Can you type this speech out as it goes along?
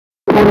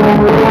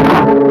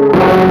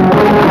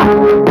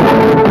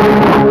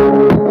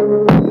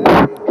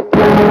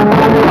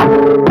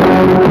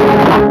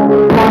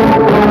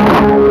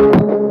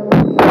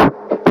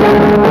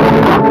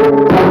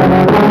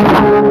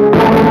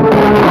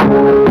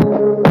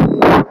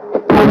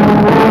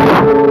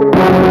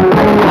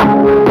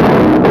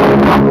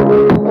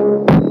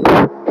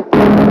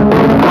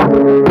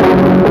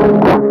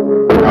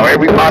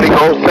Everybody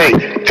gon' say,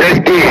 Jay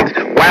Diggs,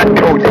 wack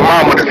told your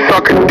mama to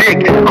suck a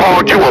dick,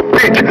 called you a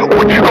bitch.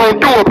 What you gon'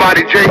 do about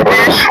it, Jay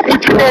Diggs?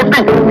 What you gon'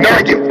 do? Now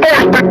you're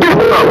forced to do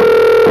something.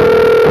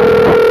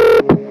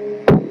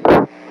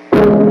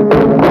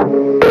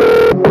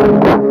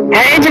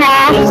 Hey,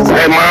 Jamal.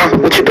 Hey,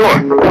 Mom, what you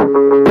doing?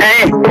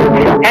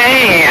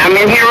 Hey, I'm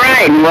in here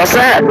writing. What's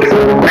up?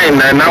 Hey,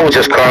 man, I was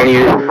just calling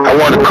you. I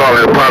wanted to call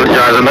and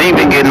apologize. I know you've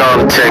been getting all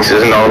the texts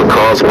and all the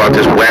calls about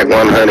this wack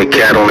 100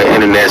 cat on the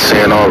internet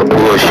saying all the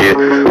bullshit.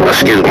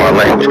 Excuse my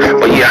language.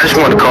 But yeah, I just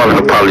wanted to call and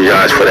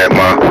apologize for that,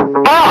 Mom.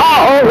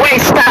 Oh,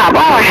 wait, stop.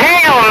 Oh,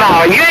 hell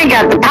no. You ain't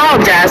got to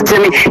apologize to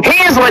me.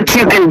 Here's what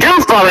you can do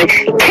for me.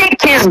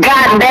 Kick his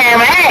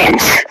goddamn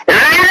ass.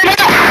 Line it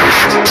up.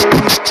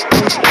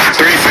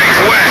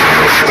 3-6 wack.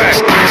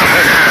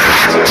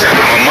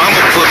 My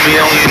mama put me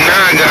on you,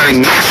 now I gotta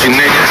get you,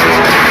 nigga.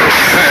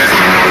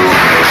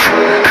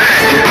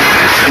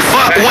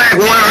 Fuck wack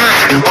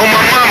 100. On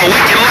my mama, we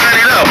can line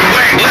it up.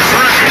 Wack, let's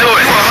run through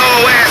it. For a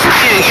whole ass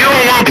thing. You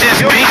don't want this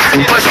beat,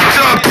 but you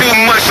talk too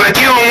much like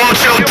you don't want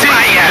your teeth.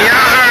 Yeah,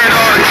 I heard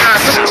all the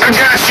gossip. I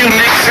got you,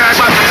 niggas. I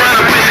about to run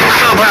up in the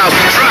clubhouse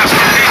and drop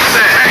some niggas.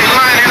 Hey,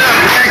 line it up,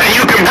 Wack, and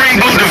you can bring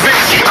Blue Da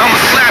Vinci. I'ma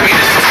slap you.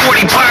 This is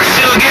 40 Pac,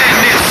 still getting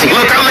Nipsey.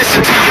 Look, I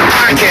listen to your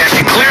podcast.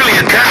 You clearly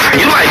a cop.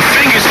 You like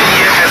fingers in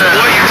your ass,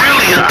 boy. You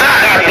really a thot.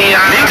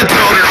 Nigga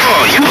told her,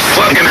 oh, you was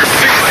fucking her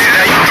fix.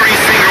 Now you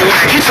 3-finger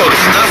wack. You told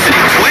her stuff in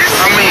a twist.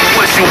 I mean,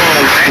 what you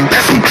want, Wack?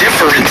 That's some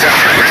different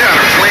time. You got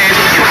a plan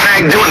in your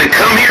back doing the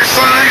come here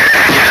sign?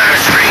 You're not a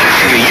straight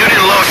nigga. You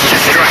done lost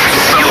your stripes.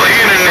 You an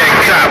internet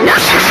cop,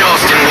 worse than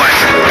Charleston White.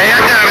 Hey, I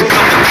got a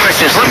couple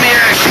questions. Let me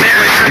ask you,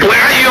 nigga.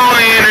 Where are you on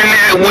the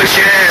internet with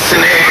your ass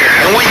in the air?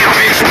 And where your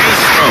bitch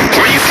beats from?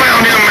 Where you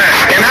found him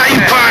at? And how you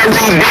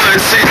Pyru blood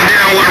sitting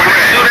down with a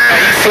rat?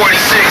 Hey, you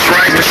 46,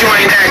 right? But you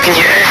ain't acting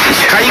your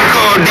age. How you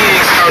call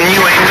Diggs out and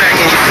you ain't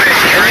backing your face?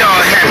 And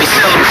y'all happy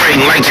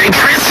celebrating like Jay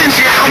Prince in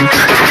jail?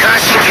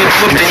 Takashi get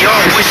whooped and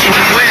y'all wishing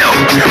him well.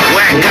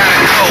 Wack gotta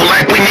go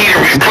like we need a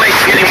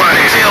replacement.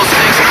 Anybody tell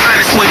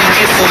 6ix9ine is what he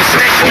get for his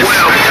station.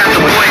 Well, got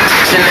the boy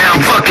attention now,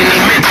 I'm fucking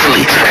him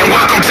mentally. And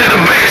welcome to the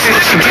base,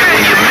 what you get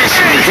when you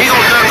mention me. He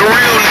gon' duck a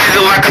real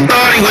nigga like I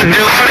thought he would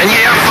do. And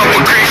yeah, I fuck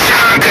with Chris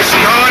Sean cause she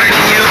harder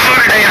than you.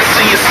 Hey, I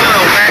see your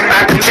son, Wack,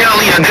 I can tell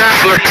he a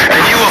gobbler.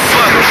 And you a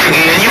fuck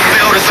nigga and you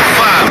failed to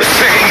survive.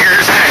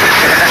 Fingers,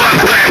 fuck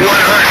Wack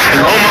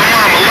 100. On my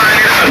mama, line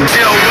it up,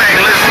 tell Wack,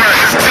 let's run,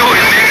 let's do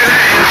it, nigga.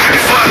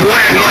 Fuck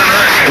Wack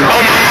 100.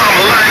 On my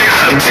mama, line it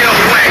up, tell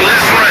Wack,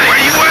 let's run it.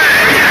 Where you at?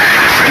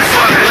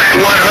 Fuck Wack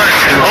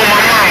 100. On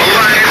my mama,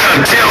 line it up,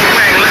 tell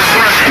Wack, let's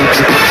run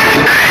it.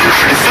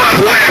 Fuck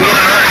Wack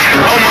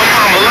 100. On my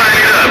mama, line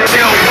it up,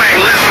 tell Wack,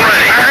 let's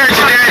run it. I heard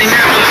your daddy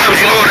never loved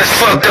you. Oh, that's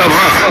fucked up,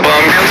 huh?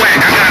 Bum, man, Wack,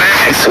 I gotta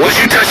ask. Was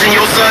you touching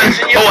your son?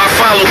 Oh, I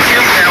follow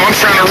him now. I'm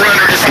trying to run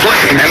her this play.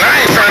 And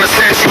I ain't trying to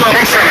set you up.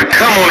 I'm trying to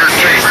come on her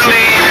face.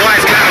 Your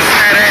wife got a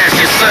fat ass.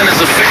 Your son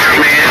is a fair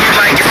man. You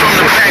like it from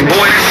the back,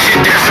 boy. That shit,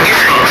 that's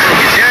scary.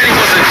 Your daddy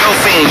was a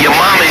dolphin. Your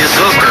mama is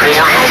hooker.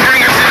 Don't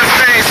bring her to the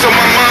face so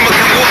my mama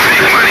can whoop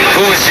big money.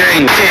 Who is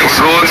Jay Diggs?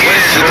 Go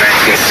again.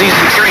 Back in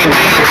season 3,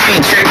 BET,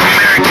 check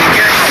American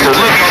Gangster.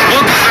 Look, my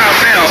book is out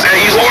now. And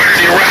you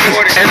ordered it,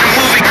 right? And the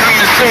movie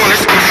coming soon.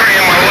 It's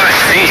portraying my life.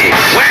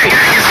 Wack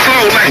acting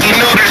slow like he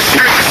knew the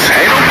streets.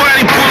 Ain't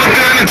nobody pull a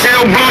gun and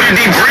tell Blue to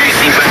debrief.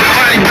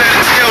 Nobody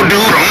better tell dude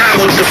I'm not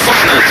with the fuck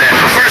of that.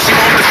 First he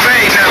want the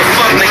fade, now the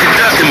fuck nigga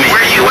ducking me.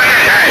 Where you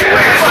at?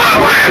 Hey,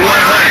 fuck Wack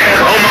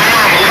 100. On my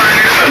mama,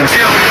 line it up,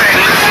 tell Wack,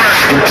 let's run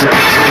it.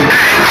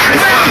 Hey,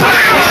 fuck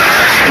Wack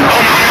 100.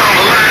 On my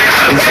mama, line it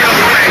up, tell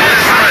Wack,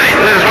 let's run it.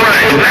 Let's run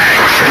it.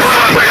 Hey,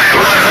 fuck Wack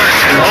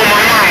 100. On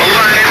my mama,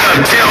 line it up,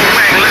 tell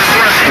Wack, let's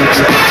run it.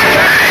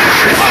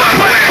 Hey, fuck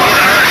Wack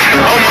 100.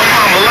 On my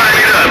mama, line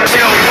it up,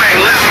 tell Wack,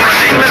 let's run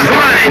it. Let's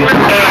run it.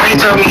 And he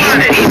told me,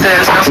 he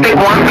says, now stick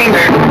one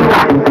finger.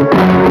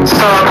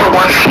 So I put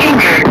one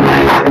finger.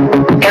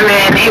 And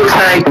then he was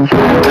like,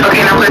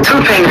 okay, now put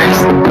 2 fingers.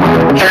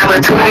 And I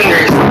put 2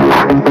 fingers.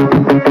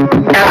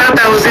 And I thought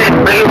that was it.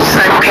 But he was just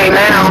like, okay,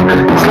 now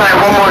it's like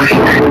 1 more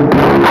finger.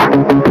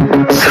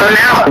 So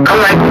now I'm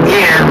like,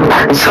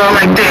 yeah. So I'm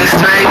like this,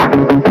 right?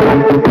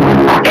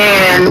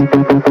 And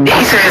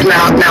he says,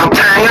 now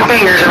turn your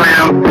fingers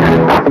around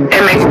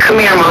and make a come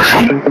here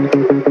motion.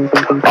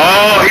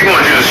 Oh, he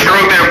wants you to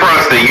stroke that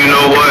prostate. You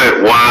know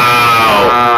what? Wow.